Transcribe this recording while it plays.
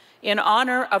In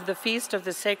honor of the Feast of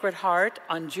the Sacred Heart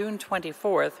on June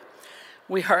 24th,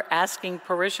 we are asking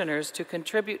parishioners to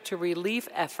contribute to relief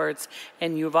efforts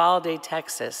in Uvalde,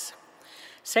 Texas.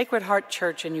 Sacred Heart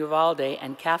Church in Uvalde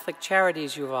and Catholic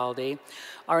Charities Uvalde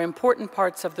are important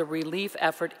parts of the relief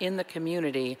effort in the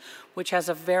community, which has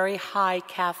a very high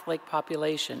Catholic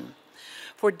population.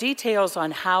 For details on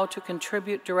how to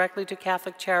contribute directly to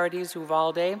Catholic Charities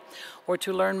Uvalde or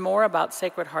to learn more about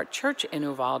Sacred Heart Church in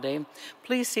Uvalde,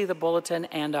 please see the bulletin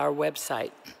and our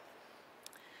website.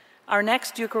 Our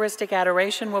next Eucharistic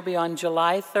Adoration will be on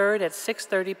July 3rd at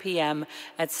 6:30 p.m.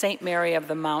 at St. Mary of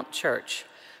the Mount Church.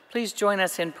 Please join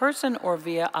us in person or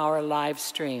via our live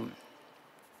stream.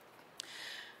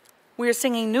 We are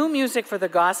singing new music for the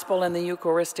Gospel and the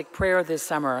Eucharistic Prayer this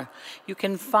summer. You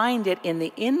can find it in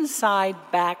the inside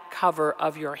back cover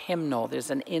of your hymnal.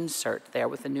 There's an insert there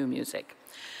with the new music.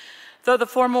 Though the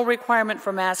formal requirement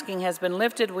for masking has been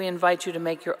lifted, we invite you to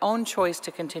make your own choice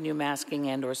to continue masking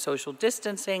and/or social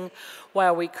distancing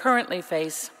while we currently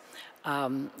face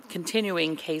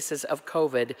continuing cases of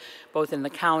COVID, both in the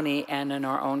county and in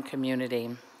our own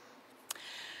community.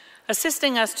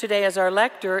 Assisting us today as our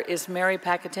lector is Mary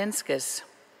Pakatinskis.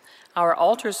 Our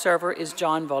altar server is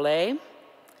John Volet.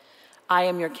 I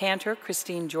am your cantor,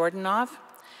 Christine Jordanov.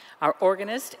 Our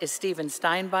organist is Stephen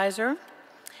Steinbeiser.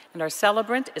 And our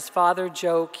celebrant is Father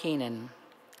Joe Keenan.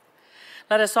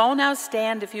 Let us all now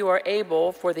stand, if you are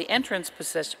able, for the entrance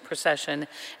procession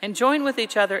and join with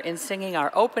each other in singing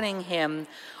our opening hymn,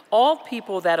 All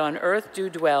People That on Earth Do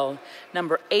Dwell,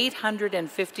 number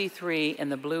 853 in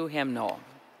the blue hymnal.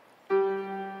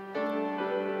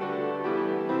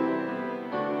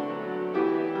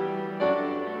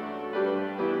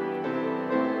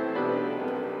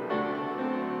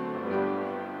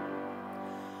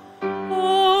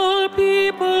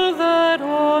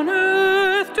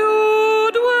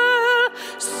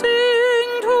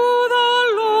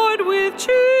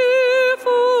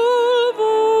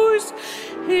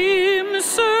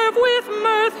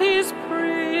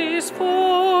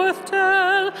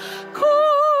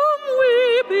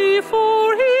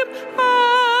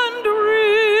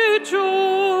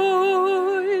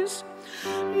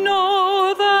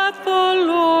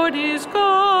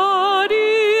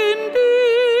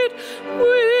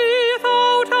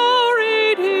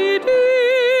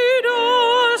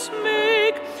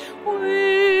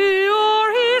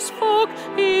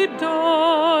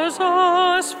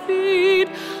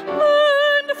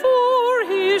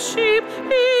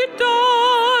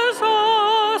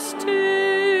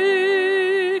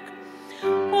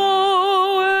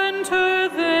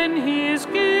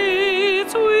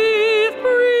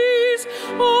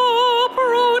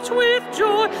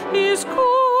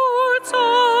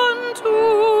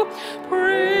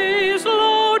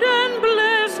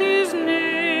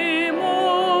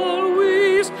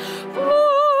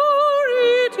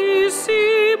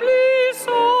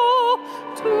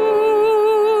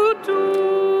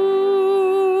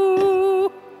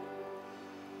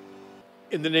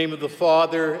 In the name of the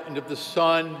Father, and of the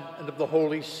Son, and of the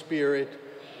Holy Spirit,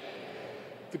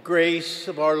 the grace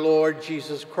of our Lord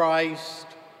Jesus Christ,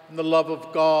 and the love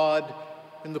of God,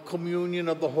 and the communion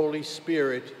of the Holy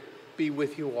Spirit be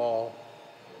with you all.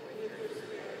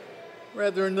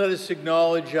 Brethren, let us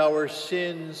acknowledge our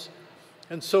sins,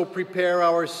 and so prepare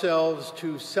ourselves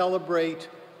to celebrate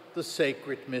the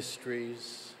sacred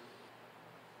mysteries.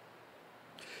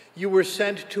 You were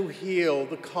sent to heal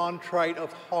the contrite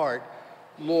of heart.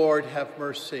 Lord, have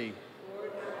mercy.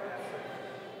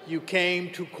 You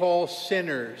came to call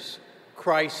sinners.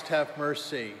 Christ, have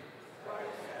mercy.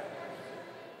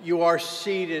 You are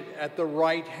seated at the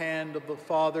right hand of the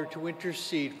Father to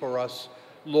intercede for us.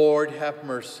 Lord, have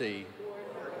mercy.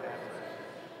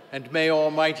 And may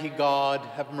Almighty God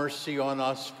have mercy on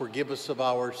us, forgive us of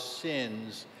our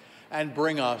sins, and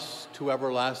bring us to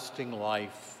everlasting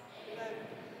life.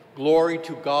 Glory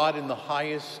to God in the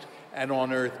highest, and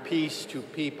on earth peace to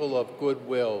people of good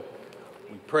will.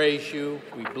 We praise you,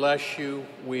 we bless you,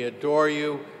 we adore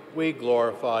you, we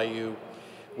glorify you.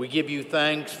 We give you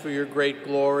thanks for your great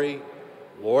glory,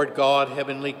 Lord God,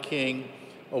 heavenly King,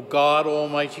 O God,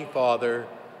 almighty Father,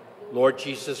 Lord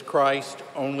Jesus Christ,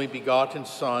 only begotten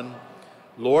Son,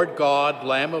 Lord God,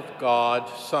 Lamb of God,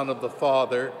 Son of the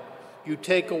Father, you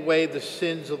take away the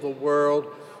sins of the world,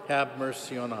 have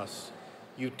mercy on us.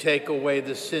 You take away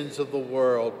the sins of the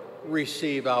world,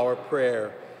 receive our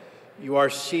prayer. You are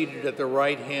seated at the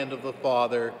right hand of the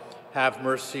Father, have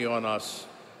mercy on us.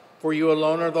 For you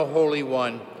alone are the Holy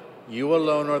One, you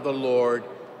alone are the Lord,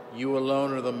 you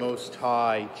alone are the Most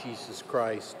High, Jesus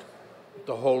Christ, with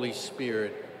the Holy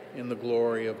Spirit, in the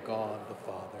glory of God the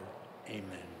Father.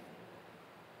 Amen.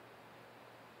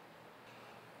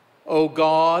 O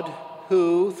God,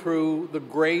 who, through the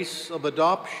grace of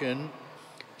adoption,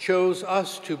 chose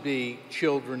us to be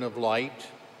children of light,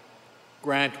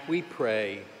 grant, we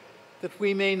pray, that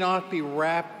we may not be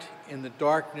wrapped in the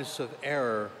darkness of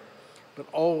error, but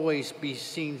always be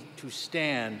seen to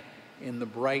stand in the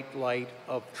bright light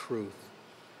of truth.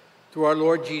 Through our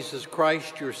Lord Jesus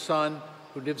Christ, your Son,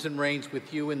 who lives and reigns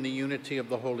with you in the unity of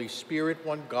the Holy Spirit,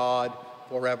 one God,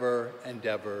 forever and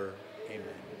ever. Amen.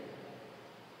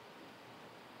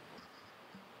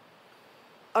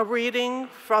 A reading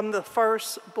from the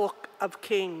first book of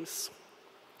Kings.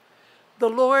 The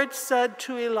Lord said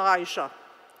to Elijah,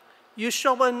 "You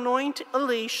shall anoint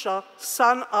Elisha,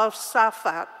 son of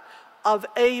Shaphat, of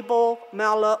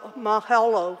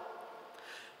Abel-Meholah,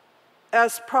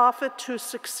 as prophet to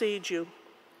succeed you."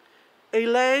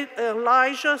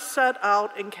 Elijah set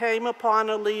out and came upon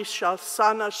Elisha,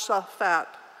 son of Shaphat,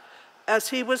 as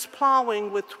he was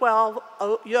plowing with 12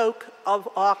 yoke of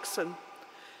oxen.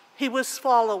 He was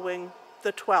following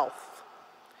the 12th.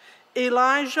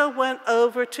 Elijah went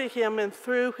over to him and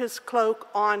threw his cloak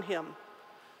on him.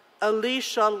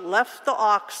 Elisha left the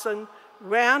oxen,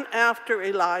 ran after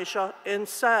Elijah, and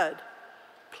said,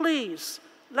 "Please,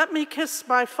 let me kiss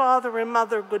my father and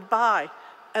mother goodbye,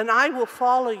 and I will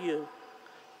follow you."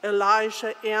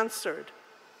 Elijah answered,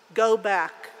 "Go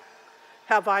back.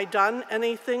 Have I done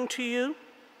anything to you?"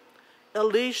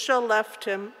 Elisha left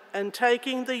him, and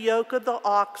taking the yoke of the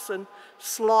oxen,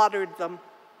 slaughtered them.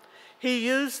 He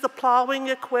used the plowing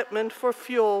equipment for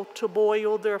fuel to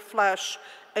boil their flesh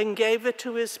and gave it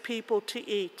to his people to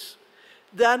eat.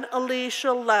 Then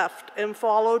Elisha left and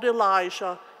followed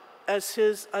Elijah as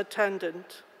his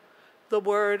attendant. The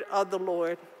word of the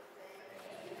Lord.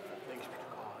 Thanks be to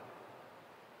God.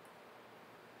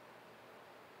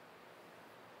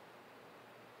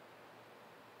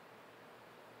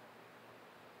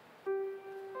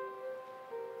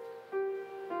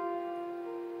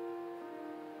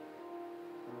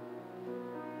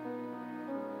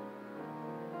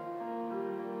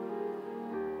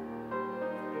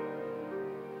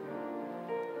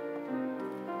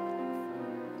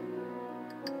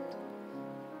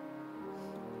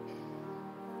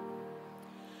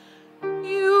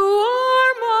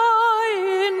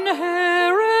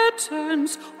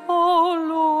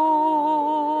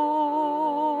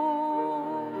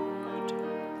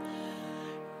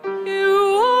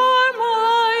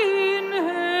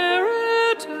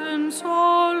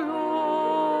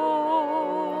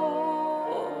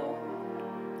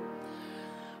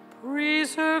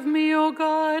 Preserve me, O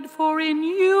God, for in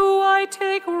you I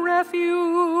take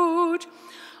refuge.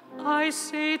 I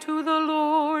say to the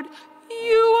Lord,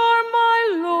 you are my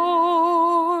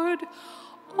Lord.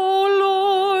 O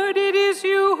Lord, it is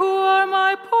you who are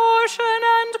my portion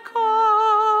and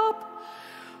cup.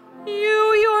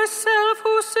 You yourself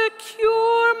who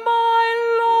secure my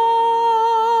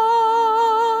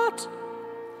lot.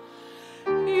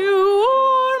 You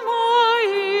are my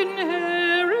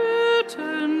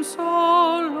inheritance, O Lord.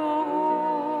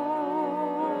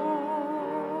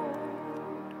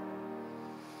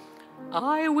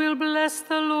 I will bless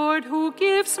the Lord who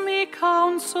gives me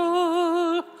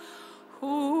counsel,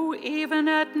 who even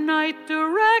at night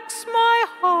directs my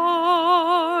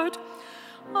heart.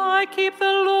 I keep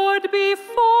the Lord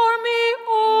before me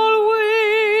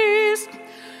always.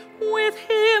 With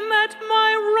him at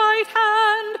my right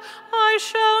hand, I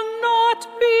shall not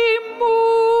be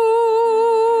moved.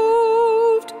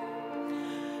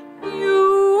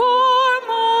 You are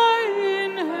my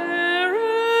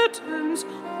inheritance,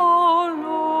 O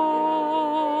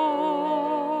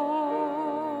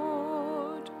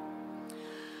Lord.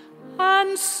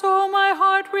 And so my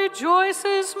heart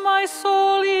rejoices, my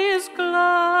soul is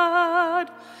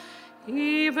glad.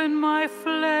 Even my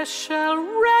flesh shall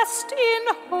rest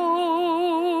in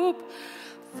hope,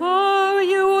 for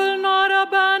you will not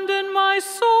abandon my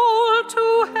soul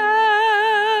to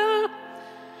hell,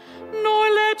 nor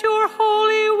let your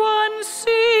Holy One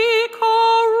see corruption.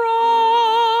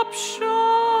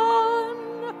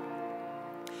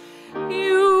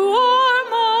 You are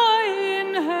my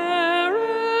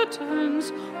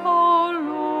inheritance, O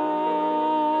Lord.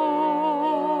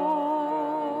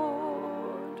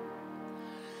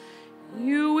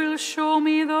 You will show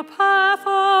me the path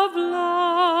of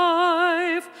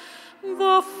life,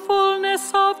 the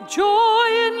fullness of joy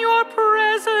in your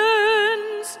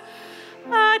presence.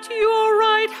 At your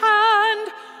right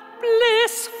hand,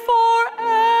 bliss forever.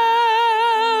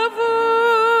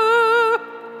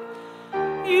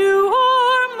 You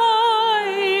are my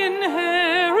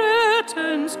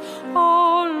inheritance, O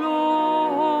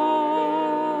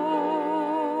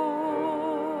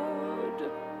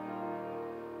Lord.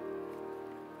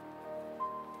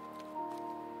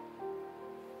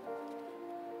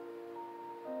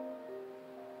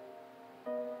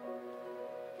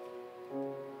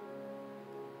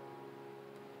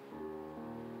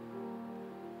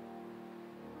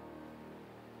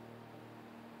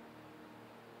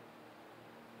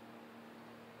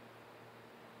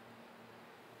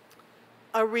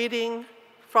 A reading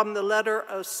from the letter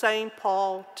of St.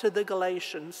 Paul to the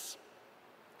Galatians.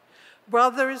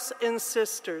 Brothers and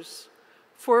sisters,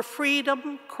 for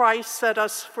freedom Christ set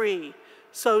us free,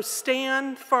 so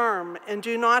stand firm and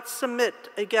do not submit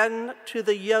again to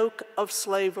the yoke of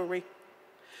slavery.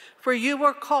 For you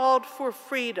were called for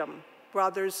freedom,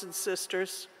 brothers and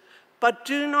sisters, but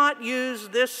do not use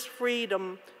this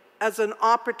freedom as an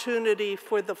opportunity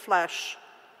for the flesh.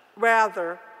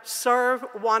 Rather, serve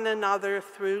one another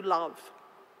through love.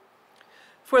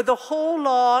 For the whole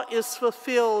law is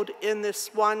fulfilled in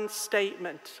this one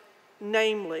statement,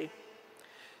 namely,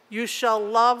 you shall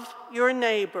love your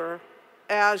neighbor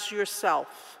as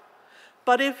yourself.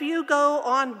 But if you go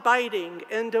on biting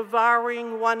and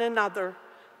devouring one another,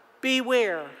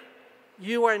 beware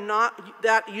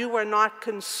that you are not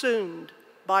consumed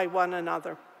by one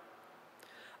another.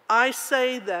 I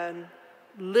say then,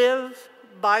 live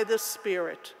by the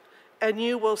Spirit, and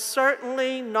you will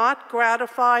certainly not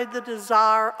gratify the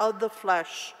desire of the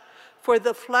flesh, for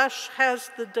the flesh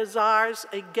has the desires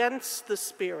against the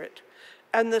Spirit,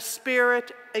 and the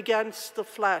Spirit against the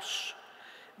flesh.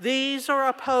 These are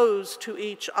opposed to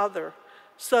each other,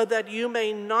 so that you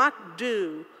may not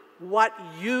do what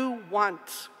you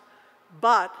want.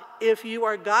 But if you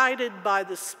are guided by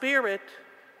the Spirit,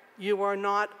 you are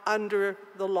not under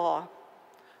the law.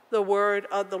 The word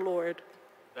of the Lord.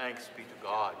 Thanks be to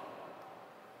God.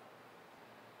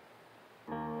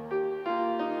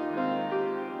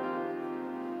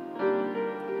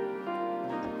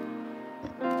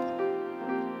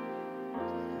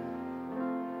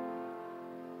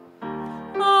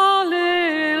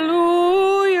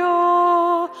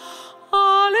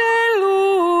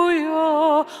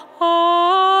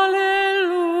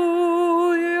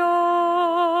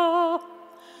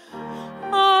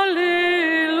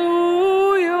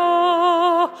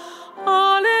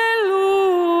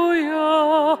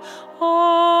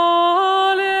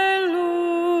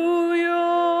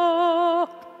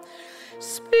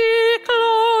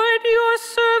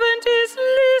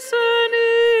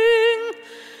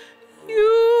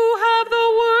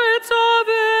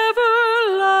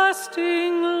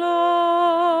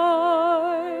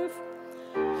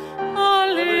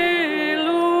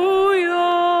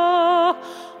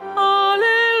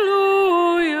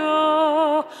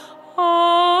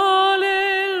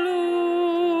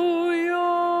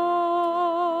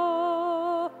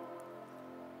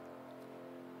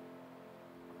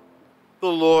 The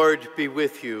Lord be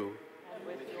with you. And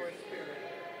with your spirit.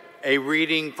 A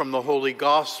reading from the Holy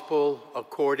Gospel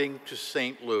according to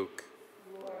St. Luke.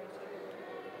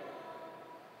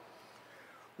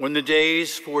 When the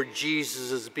days for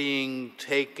Jesus' being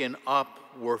taken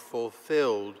up were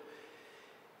fulfilled,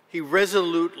 he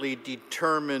resolutely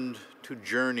determined to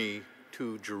journey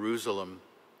to Jerusalem.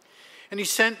 And he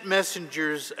sent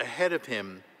messengers ahead of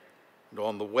him. And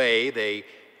on the way, they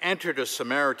entered a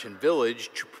Samaritan village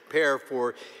to prepare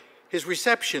for his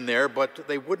reception there, but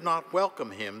they would not welcome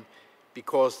him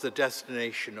because the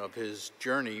destination of his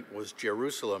journey was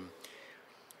Jerusalem.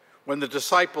 When the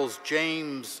disciples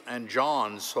James and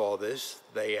John saw this,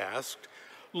 they asked,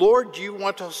 "Lord, do you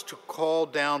want us to call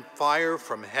down fire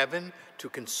from heaven to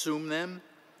consume them?"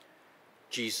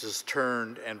 Jesus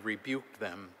turned and rebuked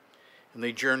them, and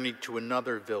they journeyed to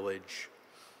another village.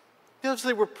 As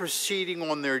they were proceeding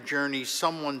on their journey,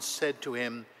 someone said to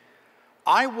him,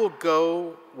 "I will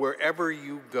go wherever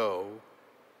you go."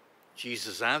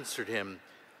 Jesus answered him,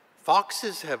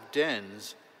 "Foxes have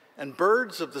dens, and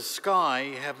birds of the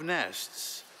sky have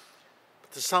nests,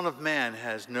 but the Son of Man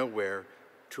has nowhere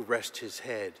to rest his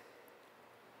head."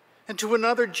 And to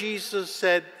another Jesus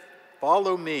said,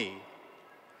 "Follow me."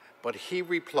 But he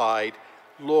replied,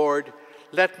 "Lord,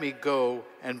 let me go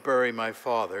and bury my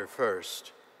father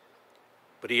first."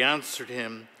 But he answered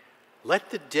him,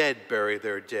 "Let the dead bury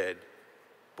their dead,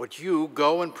 but you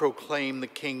go and proclaim the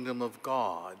kingdom of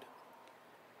God."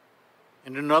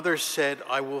 And another said,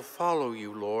 "I will follow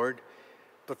you, Lord,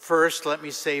 but first let me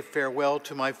say farewell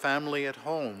to my family at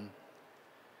home."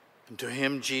 And to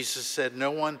him Jesus said,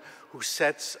 "No one who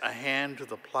sets a hand to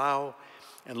the plow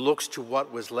and looks to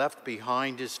what was left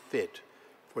behind is fit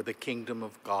for the kingdom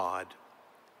of God."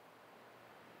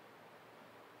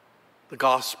 The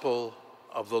Gospel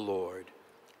of the Lord.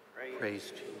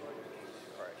 Praise to you, Lord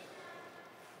Jesus Christ.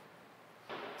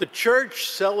 The church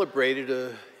celebrated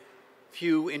a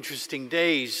few interesting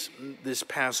days this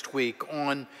past week.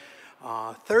 On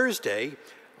Thursday,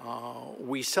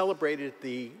 we celebrated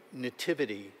the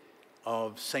Nativity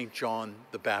of St. John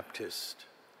the Baptist,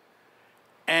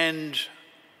 and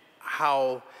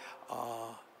how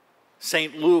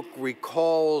St. Luke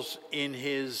recalls in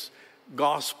his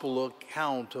gospel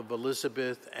account of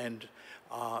Elizabeth and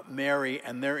Mary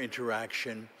and their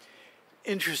interaction,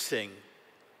 interesting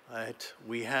that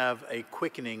we have a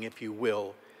quickening, if you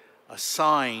will, a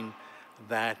sign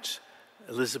that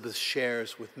Elizabeth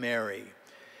shares with Mary.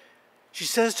 She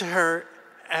says to her,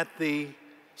 "At the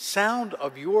sound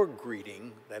of your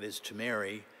greeting," that is to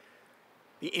Mary,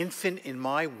 "the infant in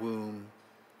my womb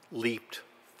leaped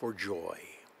for joy."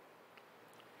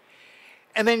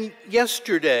 And then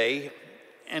yesterday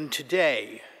and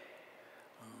today,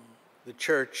 the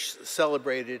church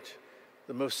celebrated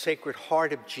the most sacred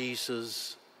heart of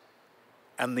Jesus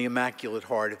and the Immaculate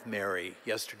Heart of Mary,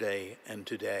 yesterday and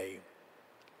today.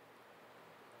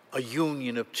 A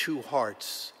union of two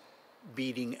hearts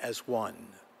beating as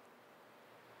one,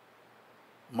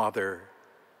 mother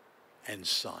and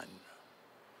son.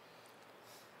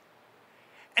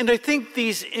 And I think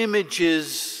these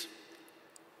images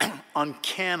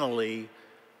uncannily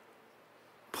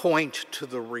point to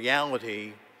the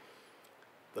reality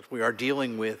that we are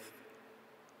dealing with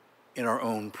in our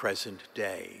own present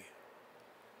day.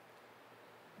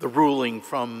 The ruling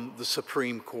from the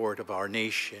Supreme Court of our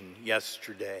nation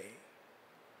yesterday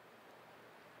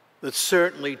that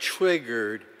certainly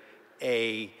triggered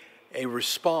a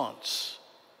response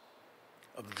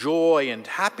of joy and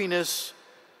happiness,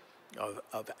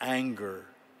 of anger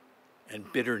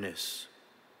and bitterness.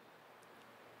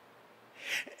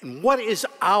 And what is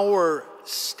our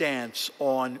stance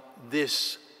on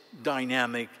this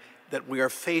dynamic that we are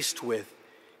faced with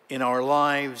in our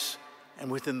lives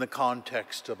and within the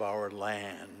context of our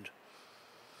land?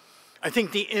 I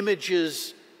think the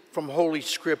images from Holy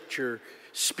Scripture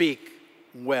speak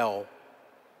well.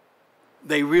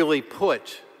 They really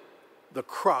put the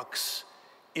crux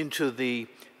into the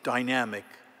dynamic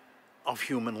of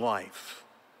human life.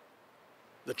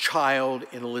 The child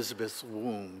in Elizabeth's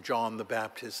womb, John the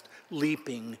Baptist,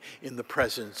 leaping in the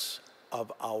presence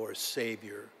of our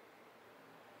Savior.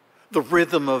 The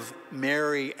rhythm of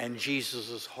Mary and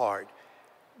Jesus' heart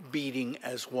beating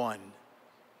as one,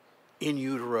 in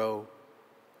utero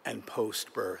and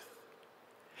post-birth.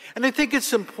 And I think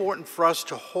it's important for us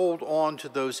to hold on to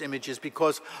those images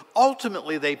because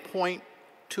ultimately they point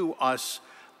to us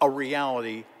a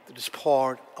reality that is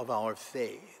part of our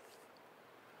faith.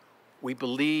 We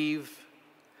believe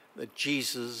that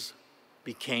Jesus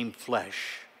became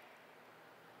flesh,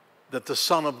 that the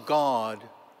Son of God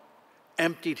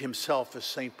emptied himself, as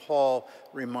St. Paul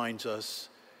reminds us,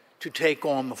 to take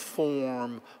on the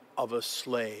form of a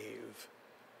slave.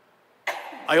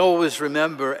 I always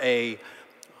remember a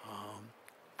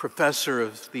professor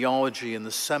of theology in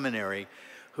the seminary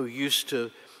who used to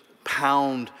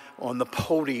pound on the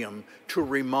podium to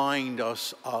remind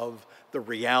us of the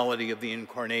reality of the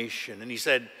incarnation. And he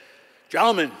said,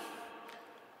 "Gentlemen,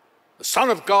 the Son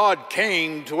of God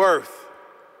came to earth,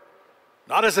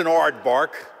 not as an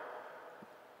aardvark,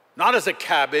 not as a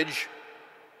cabbage,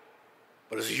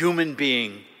 but as a human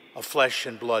being, a flesh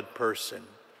and blood person."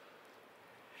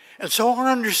 And so our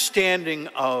understanding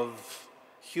of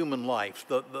human life,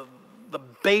 the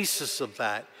basis of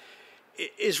that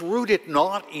is rooted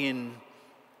not in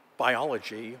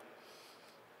biology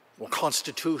or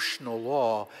constitutional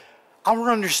law.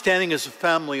 Our understanding as a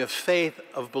family of faith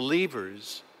of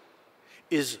believers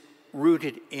is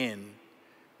rooted in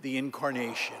the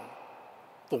incarnation,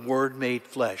 the Word made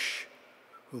flesh,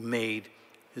 who made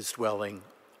his dwelling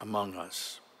among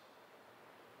us.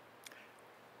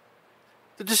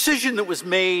 The decision that was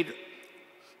made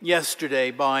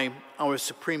yesterday by our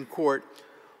Supreme Court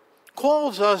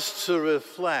calls us to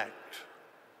reflect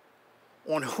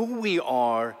on who we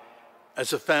are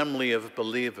as a family of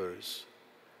believers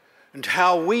and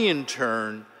how we in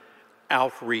turn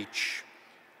outreach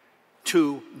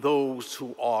to those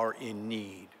who are in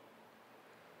need.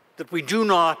 That we do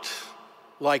not,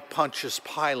 like Pontius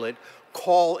Pilate,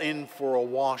 call in for a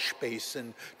wash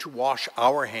basin to wash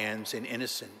our hands in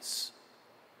innocence.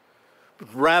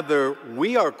 But rather,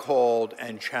 we are called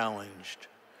and challenged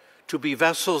to be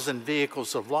vessels and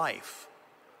vehicles of life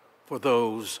for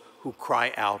those who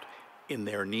cry out in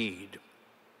their need.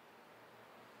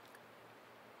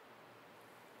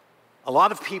 A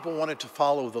lot of people wanted to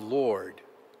follow the Lord,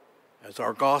 as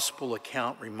our gospel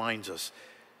account reminds us.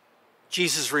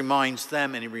 Jesus reminds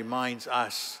them and he reminds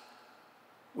us,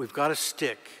 we've got to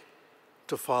stick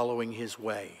to following his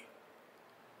way.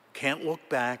 Can't look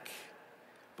back,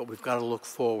 but we've got to look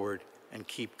forward and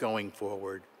keep going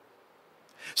forward.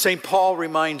 St. Paul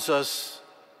reminds us,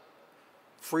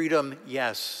 freedom,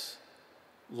 yes,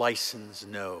 license,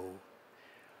 no.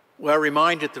 We're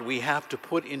reminded that we have to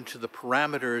put into the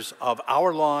parameters of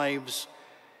our lives,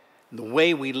 and the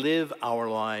way we live our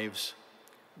lives,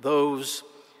 those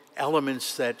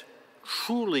elements that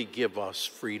truly give us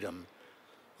freedom,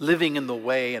 living in the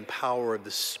way and power of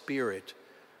the Spirit,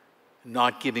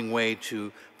 not giving way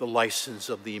to the license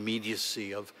of the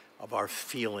immediacy of our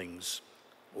feelings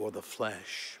or the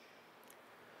flesh.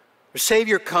 Our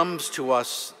Savior comes to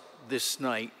us this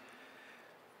night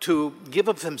to give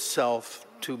of himself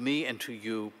to me and to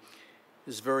you,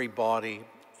 his very body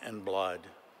and blood,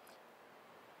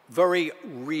 very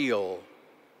real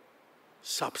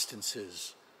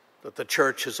substances that the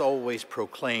church has always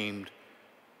proclaimed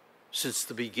since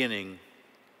the beginning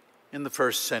in the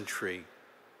first century,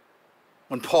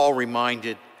 when Paul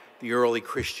reminded the early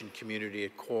Christian community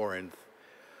at Corinth,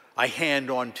 I hand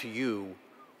on to you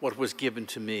what was given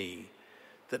to me,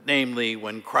 that namely,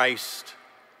 when Christ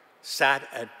sat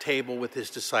at table with his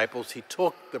disciples, he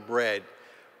took the bread,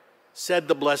 said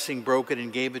the blessing, broke it,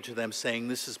 and gave it to them, saying,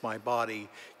 this is my body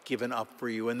given up for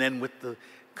you. And then with the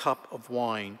cup of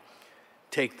wine,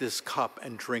 take this cup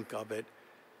and drink of it.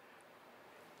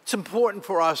 It's important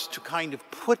for us to kind of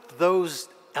put those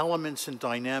elements and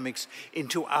dynamics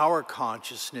into our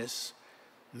consciousness,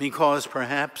 because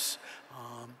perhaps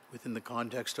within the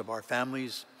context of our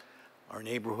families, our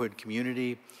neighborhood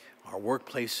community, our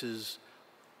workplaces,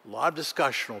 a lot of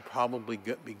discussion will probably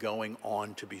be going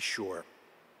on, to be sure.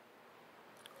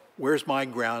 Where's my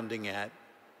grounding at?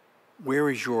 Where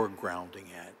is your grounding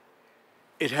at?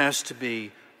 It has to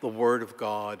be the Word of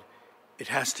God. It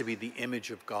has to be the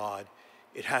image of God.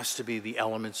 It has to be the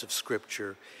elements of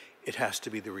Scripture. It has to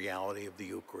be the reality of the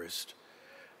Eucharist.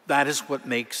 That is what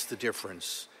makes the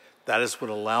difference. That is what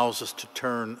allows us to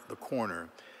turn the corner.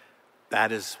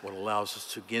 That is what allows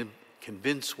us to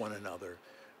convince one another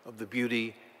of the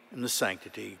beauty and the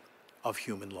sanctity of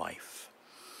human life.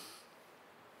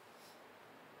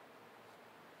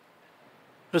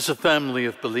 As a family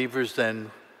of believers, then,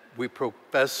 we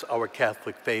profess our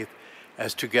Catholic faith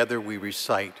as together we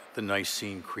recite the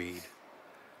Nicene Creed.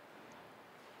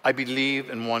 I believe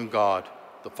in one God,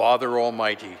 the Father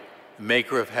Almighty,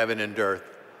 maker of heaven and earth,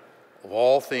 of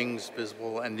all things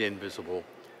visible and invisible.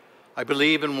 I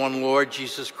believe in one Lord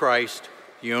Jesus Christ,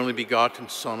 the only begotten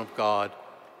Son of God,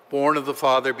 born of the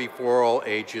Father before all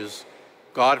ages,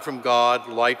 God from God,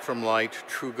 light from light,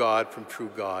 true God from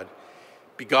true God,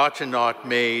 begotten, not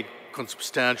made,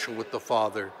 consubstantial with the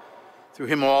Father. Through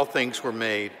him all things were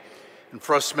made, and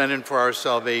for us men and for our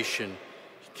salvation,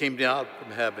 he came down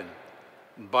from heaven,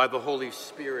 and by the Holy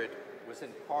Spirit was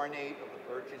incarnate of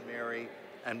the Virgin Mary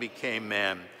and became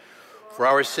man. For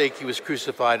our sake he was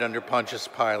crucified under Pontius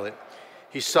Pilate.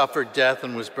 He suffered death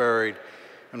and was buried,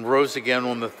 and rose again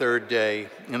on the third day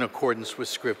in accordance with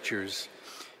Scriptures.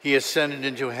 He ascended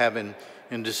into heaven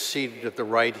and is seated at the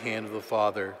right hand of the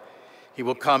Father. He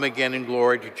will come again in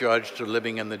glory to judge the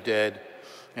living and the dead,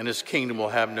 and his kingdom will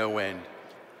have no end.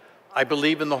 I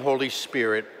believe in the Holy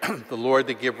Spirit, the Lord,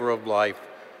 the giver of life,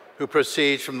 who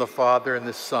proceeds from the Father and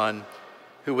the Son,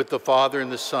 who with the Father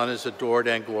and the Son is adored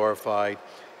and glorified,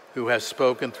 who has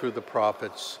spoken through the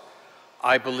prophets.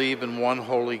 I believe in one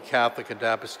holy Catholic and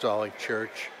Apostolic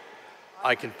Church.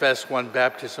 I confess one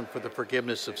baptism for the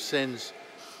forgiveness of sins,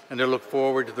 and I look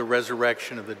forward to the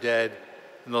resurrection of the dead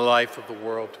and the life of the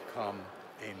world to come.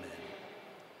 Amen.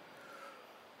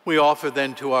 We offer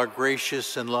then to our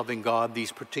gracious and loving God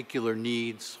these particular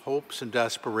needs, hopes, and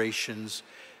aspirations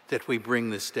that we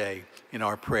bring this day in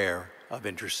our prayer of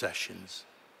intercessions.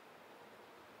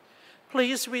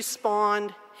 Please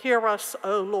respond, hear us,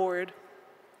 O Lord.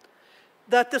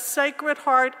 That the Sacred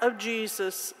Heart of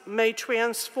Jesus may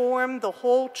transform the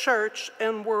whole church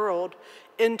and world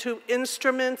into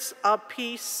instruments of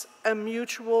peace and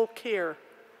mutual care,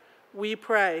 we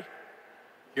pray.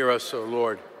 Hear us, O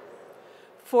Lord.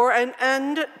 For an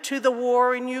end to the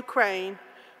war in Ukraine,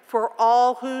 for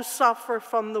all who suffer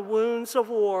from the wounds of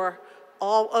war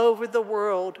all over the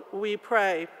world, we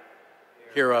pray.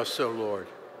 Hear us, O Lord.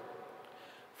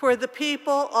 For the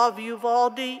people of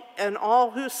Uvalde and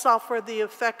all who suffer the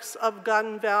effects of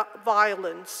gun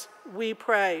violence, we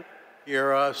pray.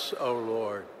 Hear us, O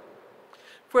Lord.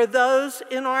 For those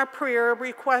in our prayer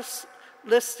requests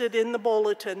listed in the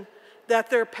bulletin, that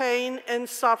their pain and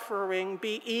suffering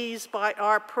be eased by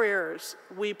our prayers,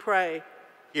 we pray.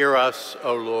 Hear us,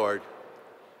 O Lord.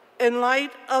 In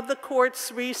light of the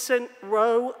court's recent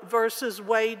Roe versus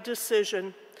Wade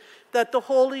decision, that the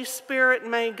Holy Spirit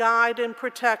may guide and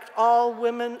protect all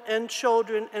women and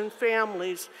children and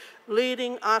families,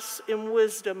 leading us in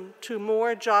wisdom to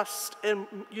more just and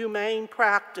humane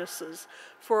practices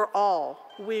for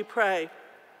all, we pray.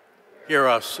 Hear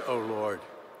us, O Lord.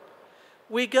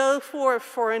 We go forth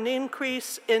for an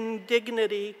increase in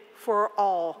dignity for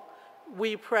all,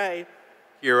 we pray.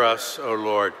 Hear us, O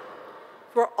Lord.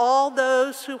 For all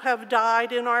those who have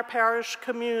died in our parish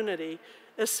community,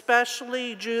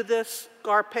 especially Judith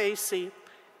Garpacy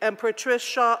and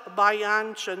Patricia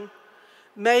Bayanchin,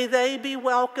 may they be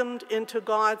welcomed into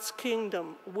God's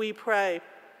kingdom, we pray.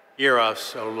 Hear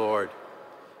us, O Lord.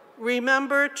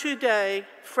 Remember today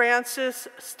Francis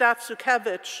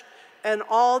Statsukevich and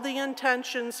all the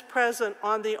intentions present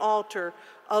on the altar,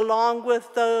 along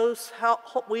with those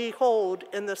we hold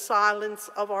in the silence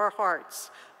of our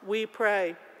hearts. We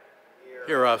pray.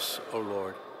 Hear us, O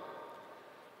Lord.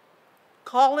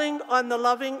 Calling on the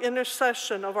loving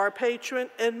intercession of our patron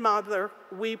and mother,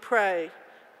 we pray.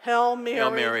 Hail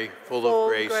Mary, full of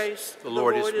grace, the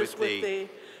Lord is with thee.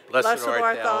 Blessed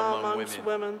art thou amongst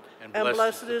women, and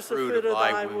blessed is the fruit of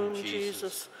thy womb,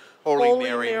 Jesus. Holy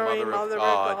Mary, Mother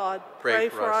of God, pray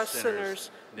for us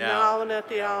sinners, now and at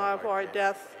the hour of our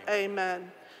death.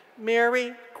 Amen.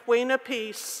 Mary, Queen of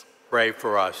Peace, pray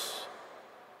for us.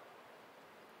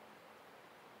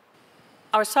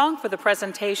 Our song for the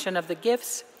presentation of the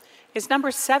gifts is number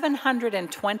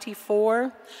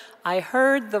 724, I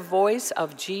Heard the Voice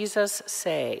of Jesus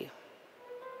Say.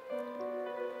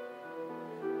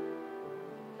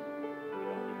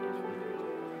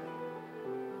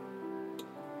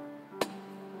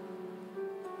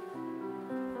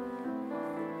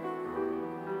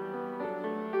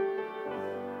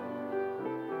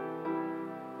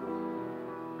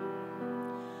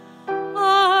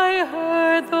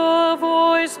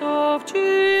 Of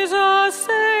Jesus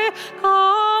say,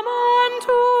 come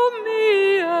unto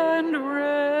me and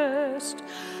rest.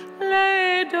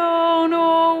 Lay down,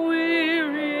 O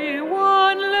weary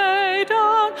one, lay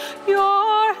down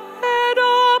your head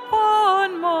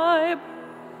upon my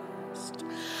breast.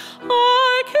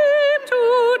 I came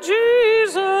to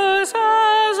Jesus as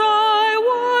I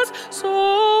was,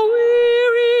 so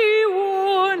weary,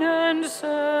 worn, and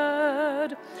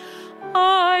sad.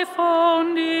 I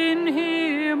found in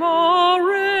him a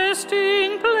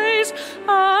resting place,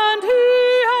 and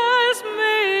he has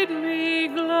made me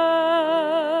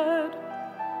glad.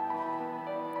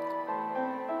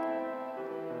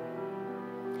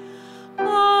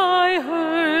 I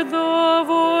heard the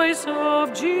voice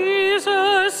of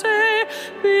Jesus say,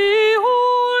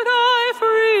 behold, I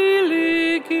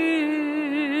freely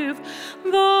give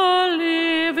the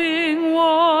living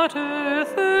water,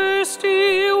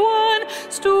 thirsty one,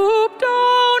 stoop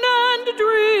down and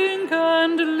drink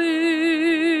and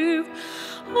live.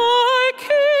 I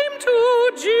came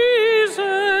to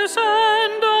Jesus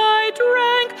and I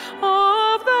drank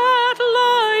of that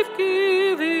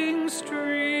life-giving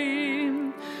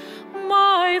stream.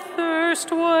 My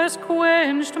thirst was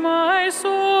quenched, my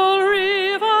soul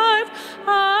revived,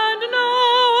 and now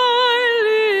I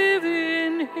live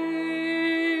in him.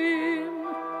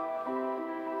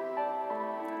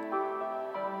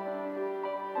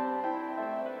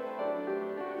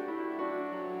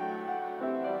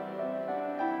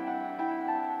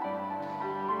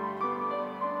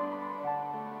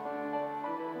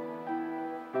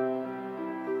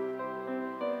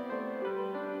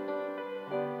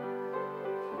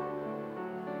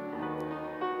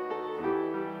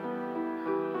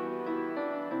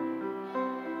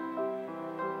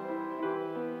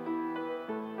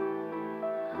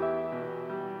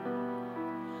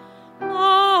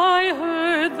 I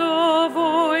heard the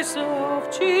voice of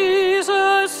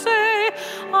Jesus say,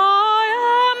 I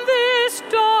am this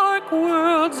dark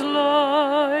world's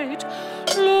light.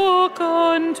 Look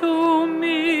unto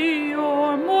me,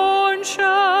 your morn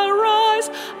shall rise,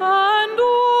 and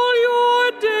all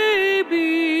your day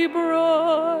be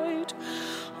bright.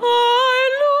 I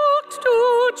looked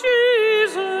to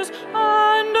Jesus,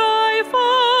 and I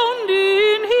found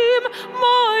in him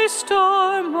my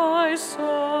star, my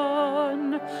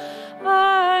sun.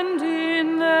 And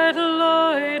in that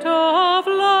light of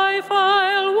life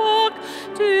I'll walk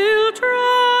till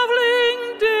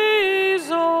traveling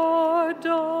days are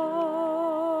done.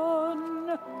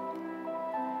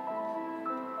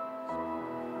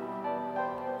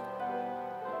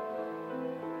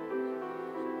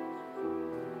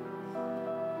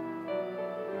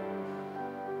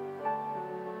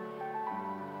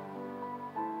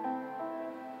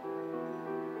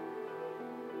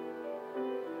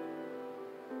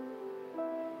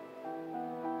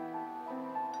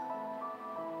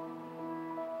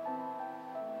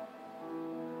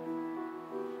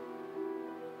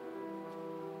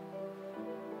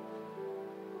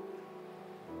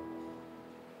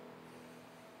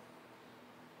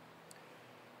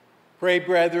 Pray,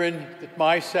 brethren, that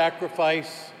my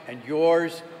sacrifice and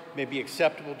yours may be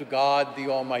acceptable to God, the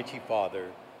Almighty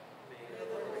Father.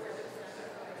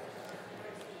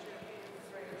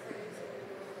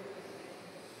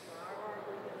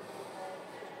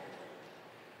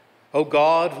 O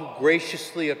God, who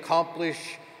graciously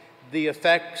accomplish the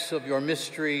effects of your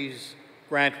mysteries,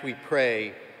 grant, we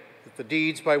pray, that the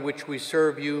deeds by which we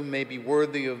serve you may be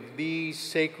worthy of these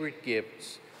sacred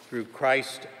gifts through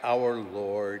Christ our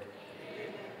Lord.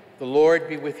 Amen. The Lord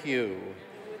be with you.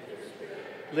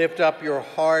 Lift up your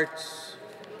hearts.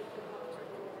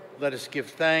 Let us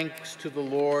give thanks to the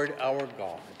Lord our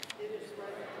God.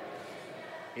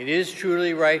 It is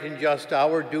truly right and just,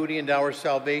 our duty and our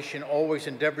salvation, always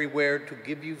and everywhere, to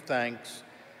give you thanks,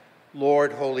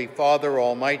 Lord, Holy Father,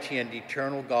 Almighty and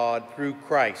eternal God, through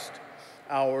Christ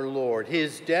our Lord.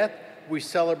 His death we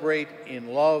celebrate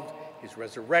in love, his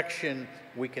resurrection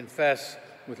we confess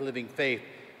with living faith,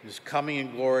 his coming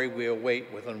in glory we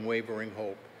await with unwavering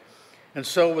hope. And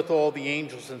so with all the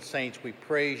angels and saints we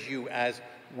praise you as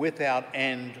without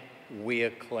end we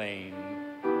acclaim.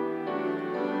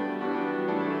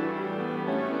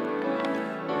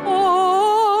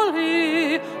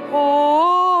 Holy,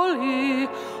 holy,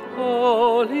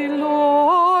 holy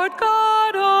Lord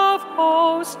God of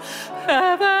hosts,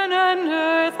 heaven and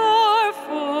earth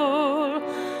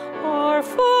are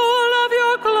full of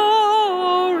your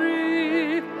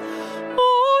glory.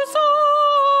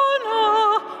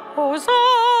 Hosanna,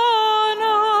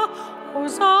 Hosanna,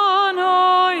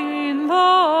 Hosanna in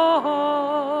the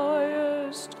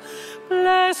highest.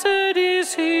 Blessed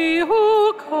is he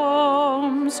who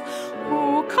comes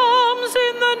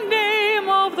in the name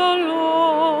of the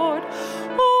Lord.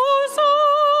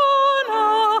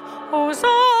 Hosanna,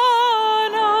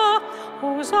 Hosanna,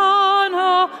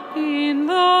 Hosanna in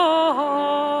the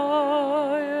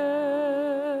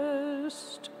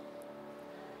highest.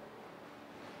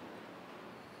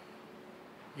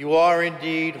 You are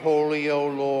indeed holy, O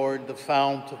Lord, the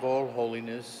fount of all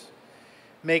holiness.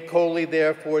 Make holy,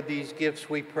 therefore, these gifts,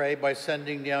 we pray, by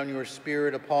sending down your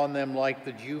Spirit upon them like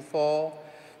the dewfall,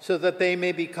 so that they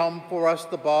may become for us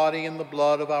the body and the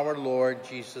blood of our Lord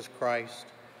Jesus Christ.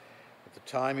 At the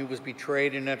time he was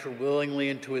betrayed and entered willingly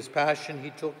into his passion, he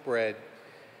took bread,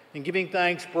 and giving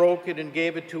thanks, broke it and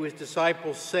gave it to his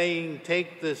disciples, saying,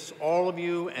 "Take this, all of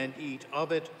you, and eat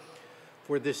of it,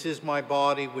 for this is my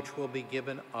body, which will be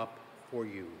given up for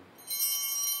you."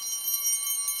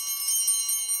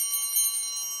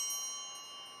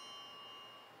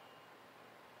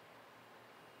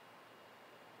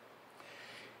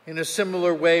 In a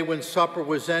similar way, when supper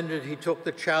was ended, he took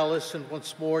the chalice, and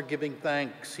once more giving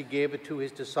thanks, he gave it to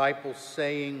his disciples,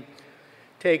 saying,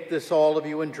 "Take this, all of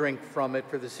you, and drink from it,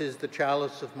 for this is the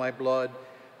chalice of my blood,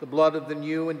 the blood of the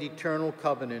new and eternal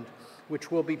covenant,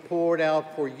 which will be poured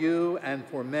out for you and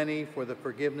for many for the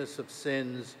forgiveness of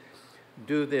sins.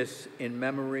 Do this in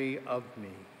memory of me."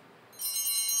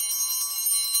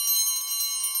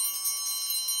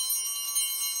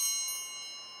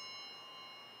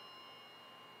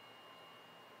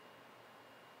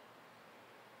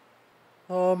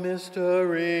 A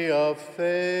mystery of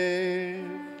faith.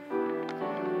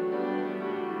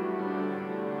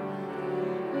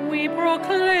 We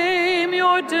proclaim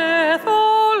your death,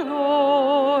 O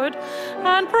Lord,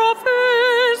 and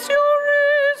profess your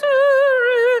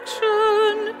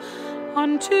resurrection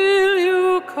until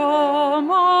you come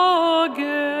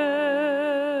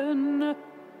again.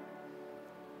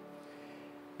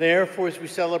 Therefore, as we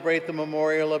celebrate the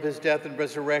memorial of his death and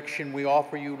resurrection, we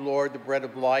offer you, Lord, the bread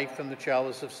of life and the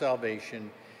chalice of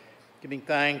salvation, giving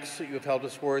thanks that you have held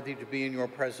us worthy to be in your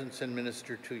presence and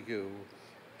minister to you.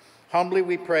 Humbly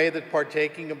we pray that,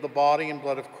 partaking of the body and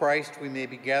blood of Christ, we may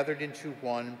be gathered into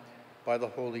one by the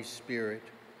Holy Spirit.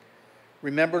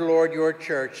 Remember, Lord, your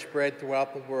church spread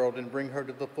throughout the world, and bring her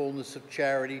to the fullness of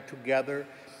charity, together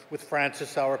with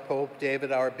Francis, our Pope,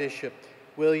 David, our Bishop,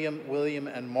 William,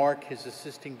 and Mark, his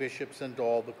assisting bishops, and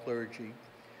all the clergy.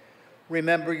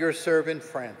 Remember your servant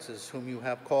Francis, whom you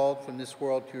have called from this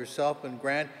world to yourself, and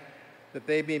grant that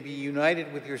they may be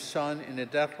united with your Son in a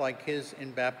death like his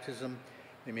in baptism.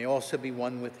 They may also be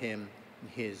one with him in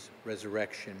his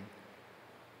resurrection.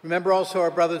 Remember also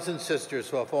our brothers and sisters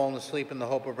who have fallen asleep in the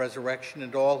hope of resurrection,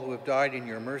 and all who have died in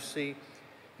your mercy,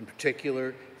 in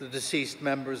particular the deceased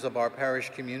members of our parish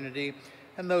community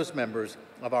and those members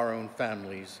of our own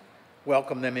families.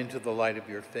 Welcome them into the light of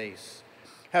your face.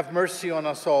 Have mercy on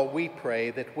us all, we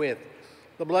pray, that with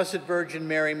the Blessed Virgin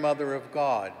Mary, Mother of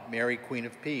God, Mary, Queen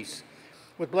of Peace,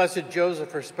 with Blessed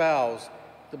Joseph, her spouse,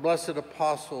 the blessed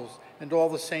apostles, and all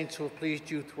the saints who have pleased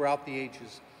you throughout the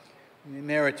ages, we may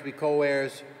merit to be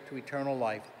co-heirs to eternal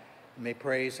life, and may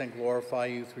praise and glorify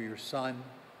you through your Son,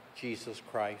 Jesus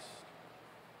Christ.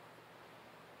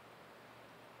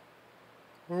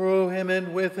 Through him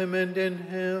and with him and in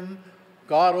him,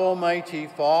 God Almighty,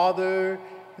 Father,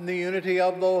 in the unity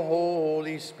of the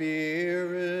Holy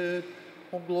Spirit.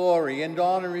 All glory and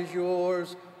honor is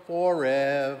yours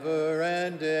forever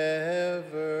and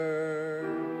ever.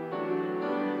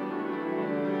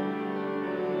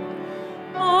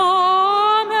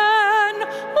 Amen,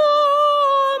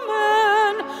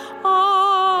 amen, amen.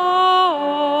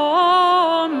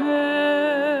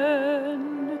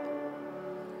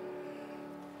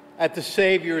 At the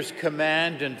Savior's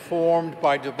command, informed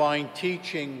by divine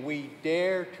teaching, we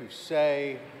dare to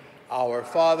say, Our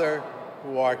Father,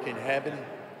 who art in heaven,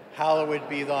 hallowed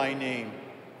be thy name.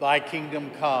 Thy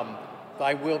kingdom come,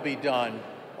 thy will be done,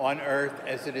 on earth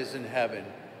as it is in heaven.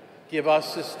 Give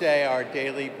us this day our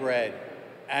daily bread,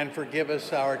 and forgive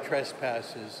us our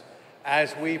trespasses,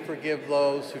 as we forgive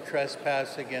those who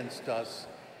trespass against us.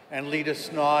 And lead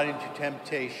us not into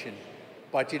temptation,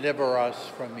 but deliver us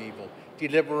from evil.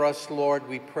 Deliver us, Lord,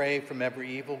 we pray, from every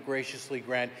evil. Graciously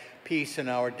grant peace in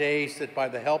our days, that by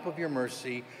the help of your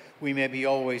mercy we may be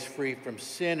always free from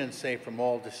sin and safe from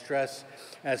all distress,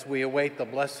 as we await the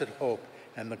blessed hope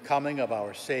and the coming of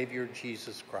our Savior,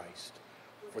 Jesus Christ.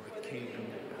 For the kingdom,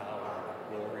 the power, and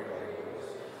the glory are yours.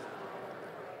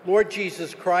 Lord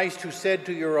Jesus Christ, who said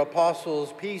to your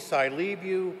apostles, Peace I leave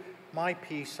you, my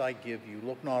peace I give you.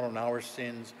 Look not on our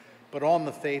sins, but on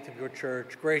the faith of your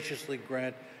church. Graciously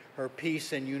grant her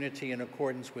peace and unity in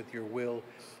accordance with your will,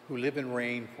 who live and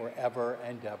reign forever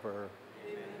and ever.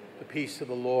 Amen. The peace of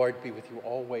the Lord be with you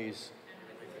always.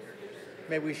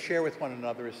 May we share with one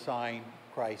another a sign,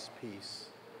 Christ's peace.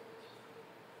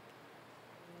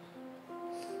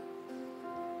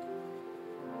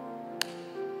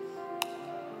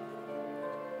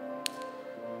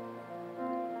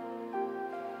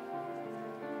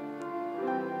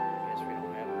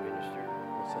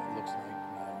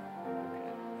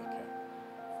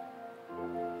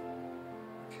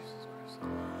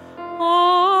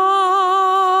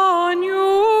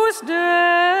 Agnus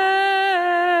Dei,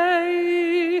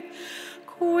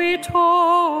 qui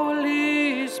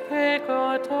tollis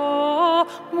peccata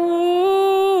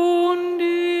mundi,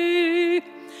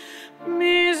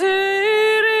 miserere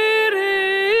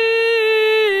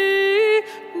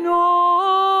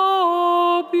nobis.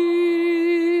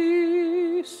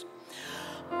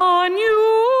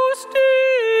 Agnus Dei,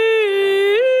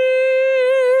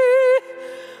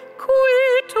 qui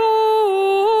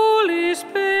tollis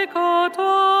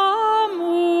peccata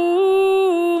mundi,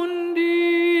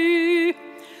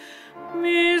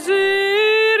 miserere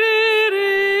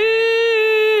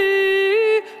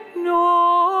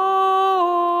nobis.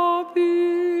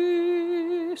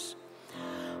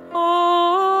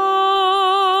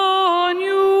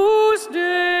 Agnus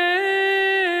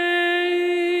Dei,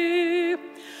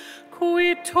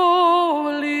 qui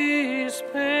tollis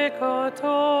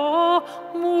peccata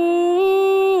mundi,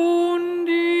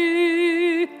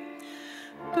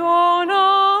 dona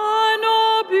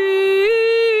nobis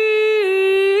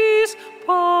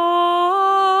pacem.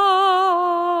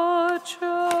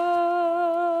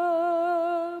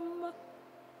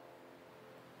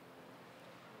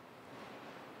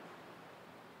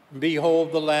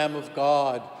 Behold the Lamb of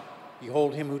God.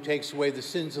 Behold him who takes away the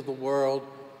sins of the world.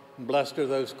 And blessed are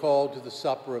those called to the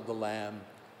supper of the Lamb.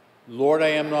 Lord, I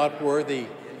am not worthy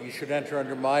that you should enter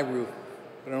under my roof,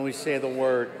 but only say the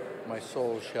word, my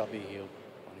soul shall be healed.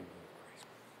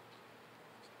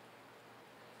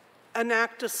 An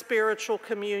act of spiritual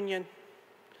communion.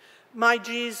 My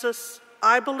Jesus,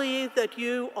 I believe that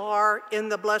you are in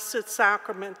the Blessed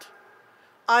Sacrament.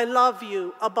 I love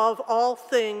you above all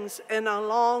things, and I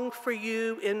long for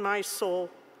you in my soul.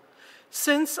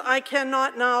 Since I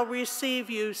cannot now receive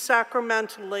you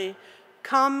sacramentally,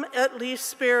 come at least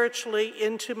spiritually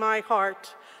into my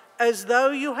heart. As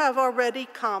though you have already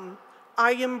come,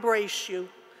 I embrace you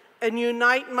and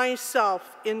unite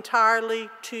myself entirely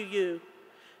to you.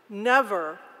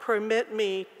 Never permit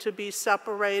me to be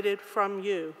separated from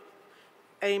you.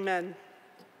 Amen.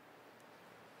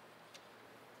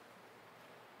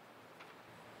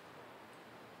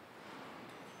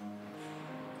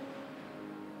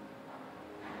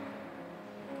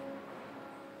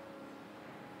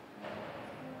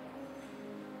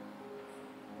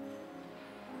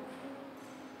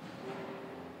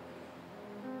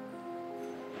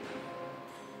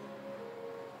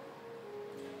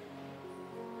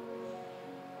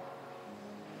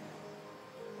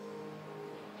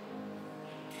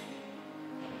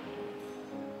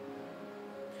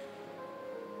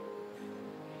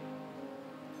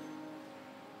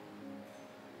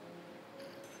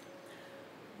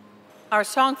 Our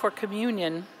song for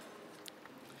communion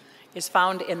is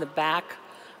found in the back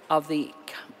of the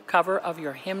cover of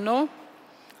your hymnal,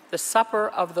 The Supper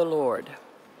of the Lord.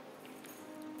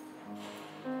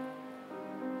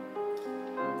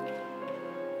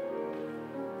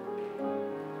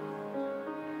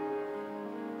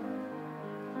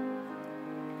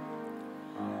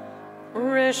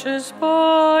 Precious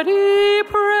body,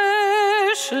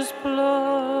 precious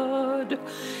blood,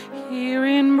 here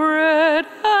in bread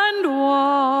and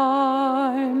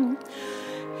wine.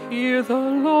 Here the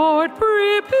Lord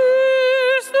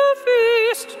prepares the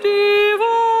feast divine.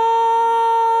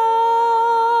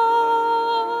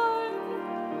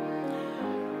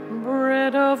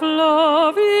 Bread of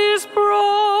love is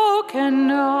broken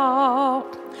now,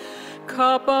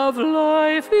 cup of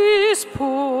life is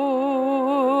poured.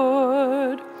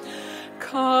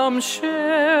 Come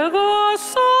share the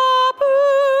supper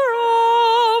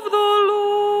of the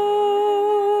Lord.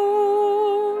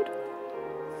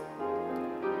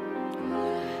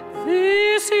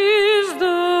 This is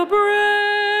the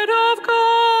bread of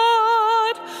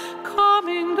God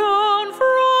coming down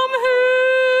from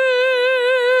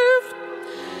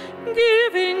heaven,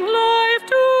 giving life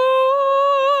to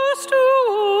us, to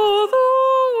all the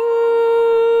world.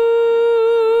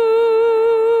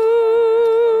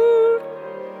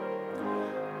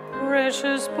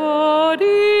 Precious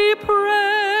body,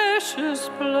 precious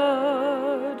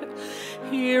blood,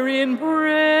 here in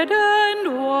bread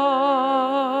and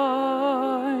wine.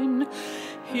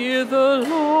 Here the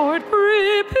Lord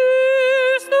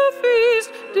prepares the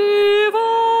feast divine.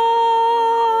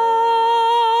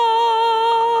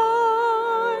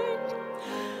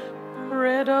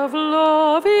 Bread of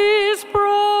love is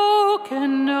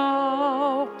broken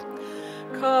now,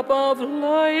 cup of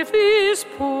life is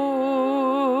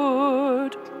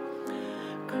poured.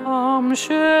 Come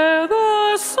share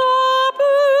the supper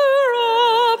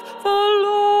of the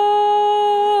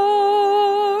Lord.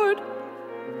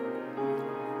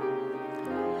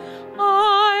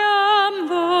 I am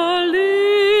the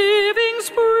living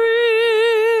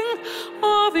spring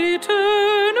of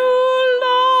eternal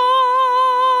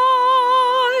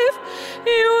life.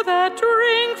 You that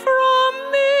drink from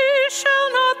me shall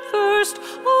not thirst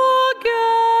again.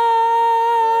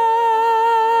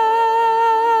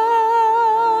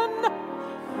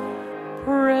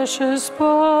 Precious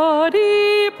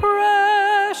body,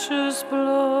 precious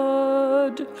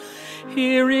blood,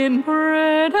 here in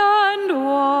bread and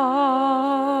wine.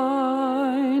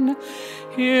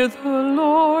 Here the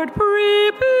Lord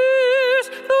prepares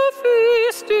the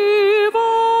feast divine.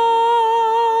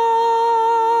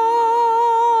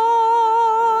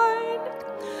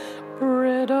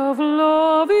 Bread of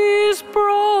love is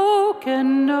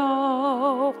broken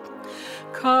now,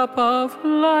 cup of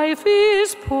life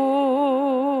is poured.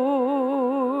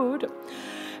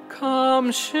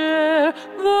 Come share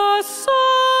the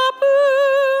supper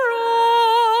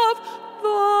of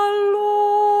the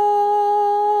Lord.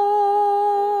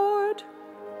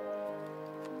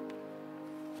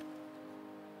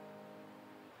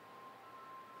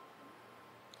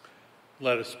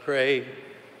 Let us pray.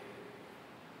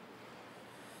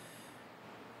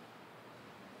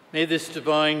 May this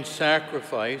divine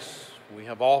sacrifice we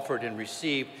have offered and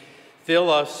received fill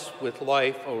us with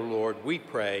life, O Lord, we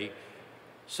pray,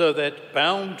 so that,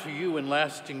 bound to you in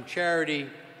lasting charity,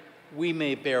 we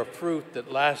may bear fruit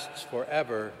that lasts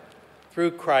forever,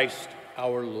 through Christ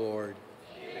our Lord.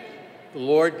 Amen. The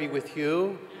Lord be with you.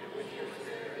 And with your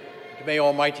spirit. May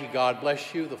Almighty God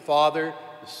bless you, the Father,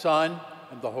 the Son,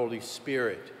 and the Holy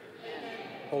Spirit. Amen.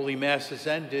 Holy Mass is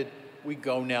ended. We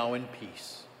go now in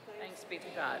peace. Thanks be to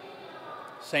God.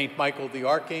 Saint Michael the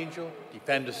Archangel,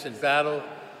 defend us in battle,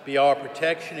 be our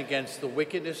protection against the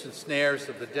wickedness and snares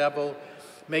of the devil.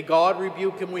 May God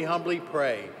rebuke him, we humbly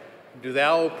pray. And do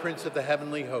thou, O Prince of the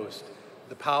heavenly host,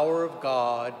 the power of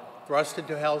God, thrust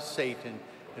into hell Satan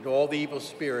and all the evil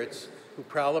spirits who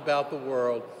prowl about the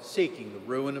world, seeking the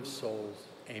ruin of souls.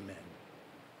 Amen.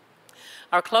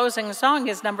 Our closing song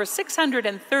is number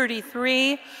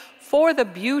 633, For the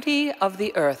Beauty of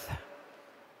the Earth.